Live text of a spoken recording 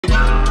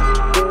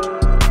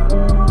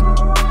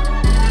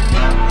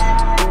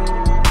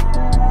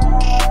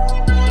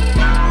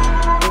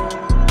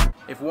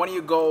if one of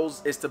your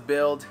goals is to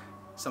build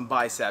some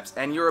biceps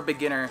and you're a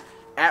beginner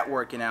at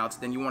working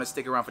out, then you want to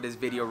stick around for this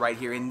video right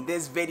here. In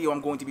this video, I'm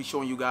going to be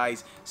showing you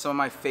guys some of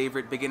my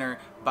favorite beginner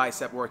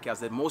bicep workouts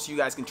that most of you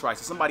guys can try.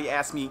 So somebody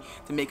asked me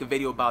to make a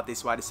video about this,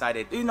 so I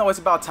decided, you know, it's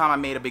about time I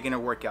made a beginner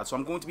workout. So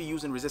I'm going to be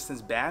using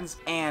resistance bands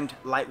and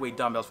lightweight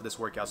dumbbells for this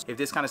workout. So if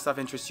this kind of stuff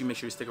interests you, make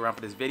sure you stick around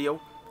for this video.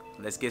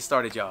 Let's get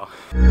started, y'all.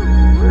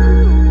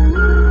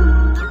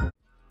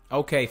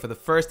 Okay, for the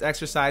first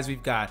exercise,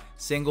 we've got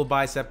single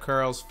bicep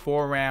curls,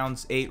 4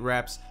 rounds, 8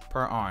 reps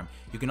per arm.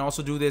 You can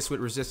also do this with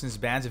resistance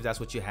bands if that's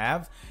what you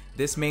have.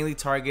 This mainly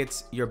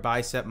targets your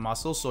bicep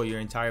muscles, so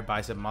your entire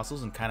bicep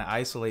muscles, and kind of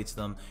isolates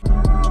them.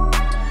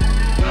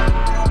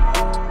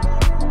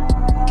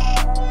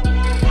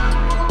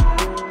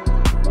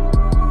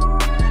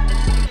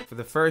 For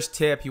the first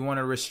tip, you want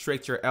to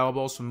restrict your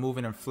elbows from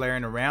moving and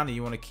flaring around, and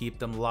you want to keep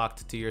them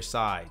locked to your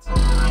sides.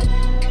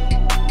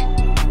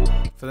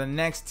 For the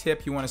next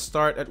tip, you want to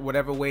start at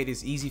whatever weight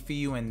is easy for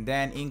you and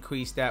then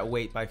increase that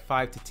weight by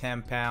 5 to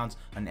 10 pounds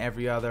on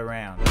every other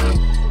round.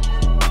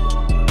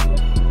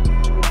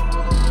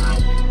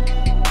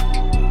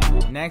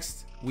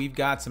 Next, we've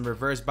got some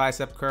reverse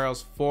bicep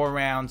curls, 4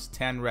 rounds,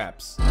 10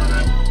 reps.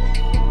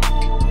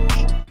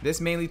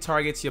 This mainly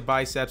targets your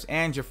biceps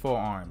and your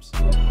forearms.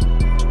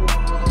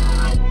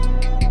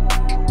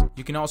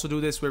 You can also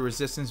do this with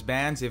resistance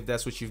bands if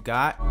that's what you've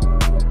got.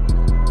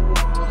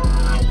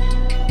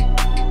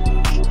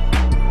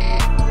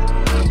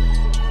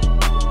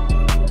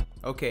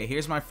 Okay,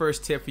 here's my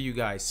first tip for you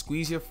guys.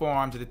 Squeeze your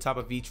forearms at the top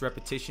of each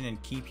repetition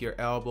and keep your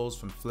elbows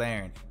from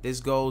flaring.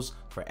 This goes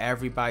for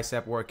every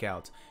bicep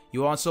workout.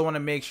 You also want to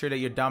make sure that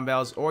your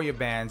dumbbells or your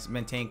bands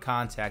maintain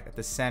contact at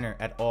the center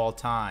at all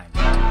times.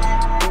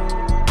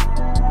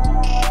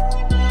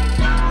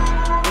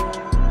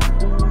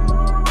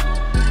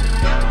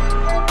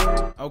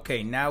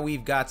 Okay, now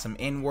we've got some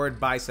inward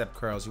bicep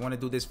curls. You want to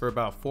do this for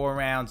about 4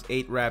 rounds,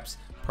 8 reps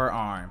per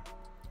arm.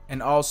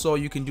 And also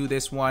you can do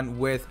this one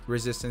with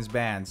resistance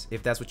bands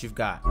if that's what you've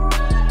got.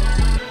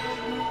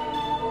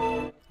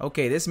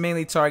 Okay, this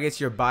mainly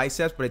targets your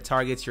biceps, but it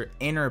targets your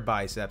inner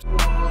biceps.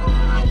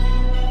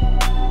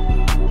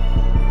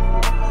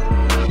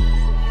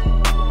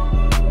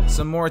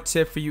 Some more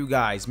tip for you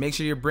guys. Make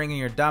sure you're bringing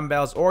your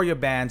dumbbells or your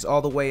bands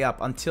all the way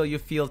up until you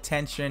feel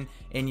tension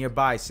in your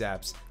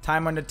biceps.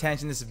 Time under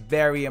tension is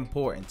very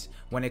important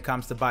when it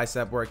comes to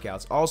bicep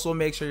workouts. Also,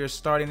 make sure you're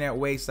starting at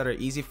weights that are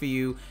easy for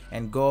you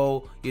and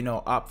go,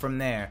 up from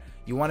there.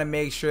 You want to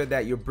make sure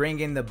that you're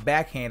bringing the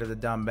backhand of the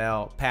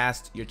dumbbell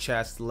past your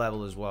chest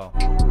level as well.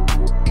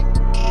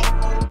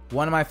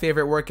 One of my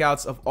favorite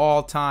workouts of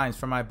all times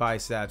for my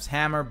biceps,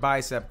 hammer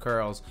bicep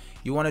curls.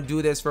 You want to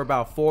do this for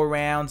about 4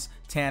 rounds,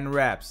 10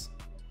 reps.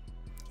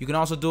 You can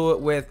also do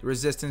it with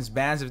resistance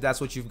bands if that's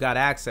what you've got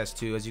access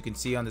to, as you can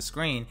see on the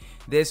screen.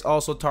 This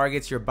also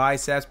targets your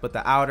biceps, but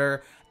the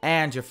outer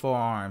and your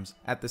forearms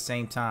at the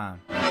same time.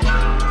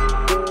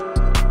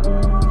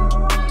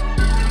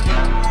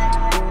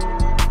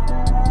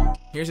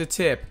 Here's a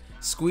tip.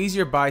 Squeeze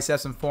your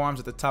biceps and forearms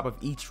at the top of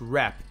each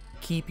rep.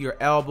 Keep your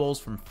elbows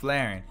from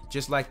flaring,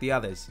 just like the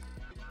others.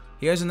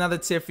 Here's another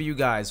tip for you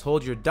guys.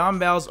 Hold your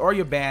dumbbells or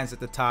your bands at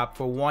the top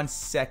for 1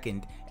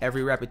 second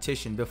every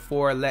repetition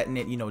before letting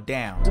it,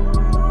 down.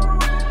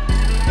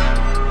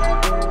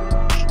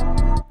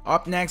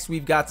 Up next,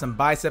 we've got some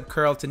bicep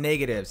curl to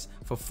negatives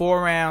for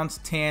 4 rounds,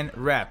 10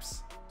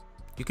 reps.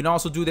 You can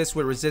also do this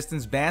with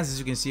resistance bands, as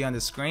you can see on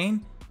the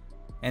screen.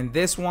 And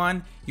this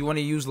one, you want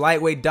to use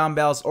lightweight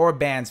dumbbells or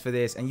bands for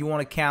this, and you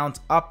want to count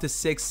up to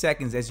 6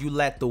 seconds as you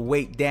let the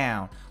weight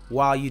down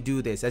while you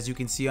do this, as you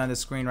can see on the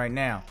screen right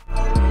now.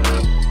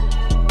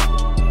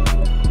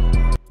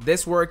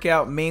 This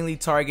workout mainly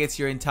targets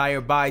your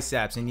entire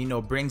biceps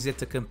and brings it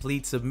to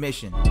complete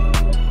submission.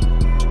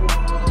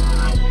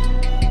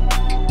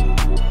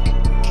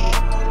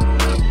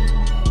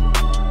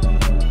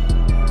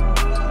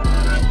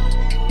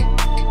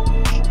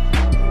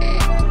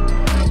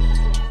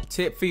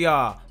 Tip for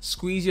y'all,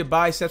 squeeze your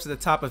biceps at the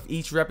top of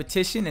each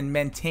repetition and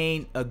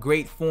maintain a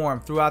great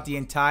form throughout the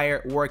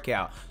entire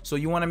workout. So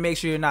you want to make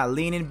sure you're not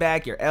leaning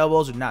back, your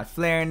elbows are not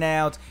flaring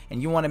out, and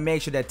you want to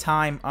make sure that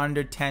time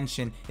under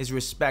tension is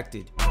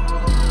respected.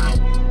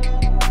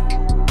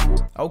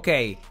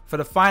 Okay, for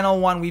the final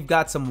one, we've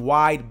got some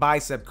wide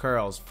bicep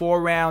curls.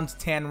 4 rounds,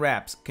 10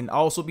 reps. Can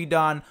also be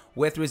done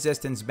with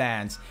resistance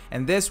bands.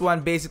 And this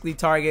one basically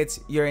targets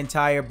your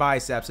entire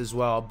biceps as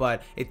well,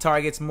 but it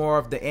targets more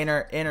of the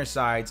inner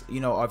sides,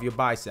 of your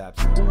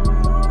biceps.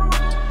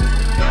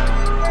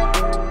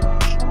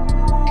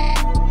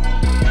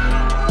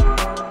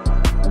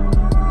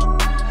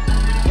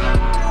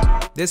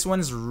 This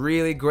one's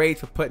really great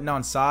for putting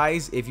on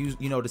size if you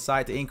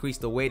decide to increase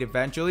the weight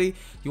eventually.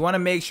 You want to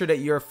make sure that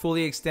you're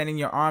fully extending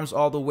your arms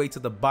all the way to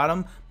the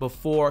bottom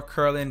before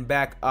curling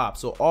back up.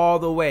 So all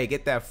the way,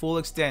 get that full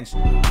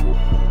extension.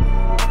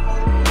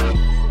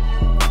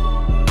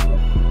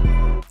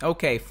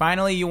 Okay,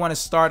 finally you want to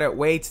start at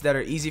weights that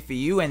are easy for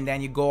you, and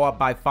then you go up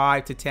by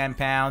 5 to 10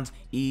 pounds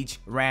each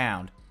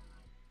round.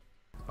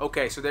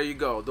 Okay, so there you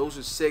go. Those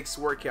are 6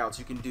 workouts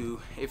you can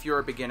do if you're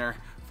a beginner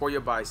for your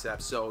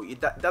biceps. So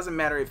it doesn't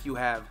matter if you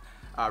have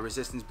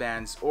resistance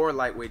bands or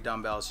lightweight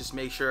dumbbells. Just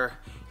make sure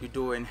you're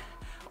doing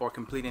or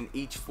completing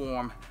each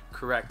form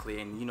correctly,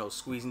 and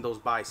squeezing those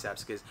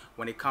biceps, because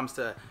when it comes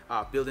to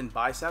building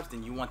biceps,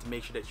 then you want to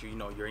make sure that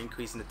you're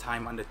increasing the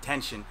time under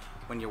tension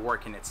when you're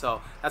working it.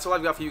 So that's all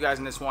I've got for you guys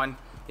in this one.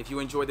 If you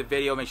enjoyed the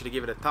video, make sure to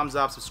give it a thumbs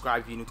up,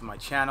 subscribe if you're new to my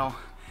channel.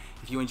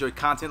 If you enjoyed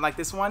content like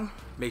this one,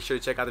 make sure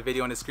to check out the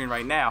video on the screen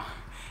right now,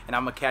 and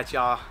I'm gonna catch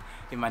y'all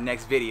in my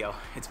next video.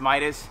 It's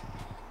Midas,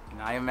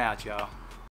 and I am out, y'all.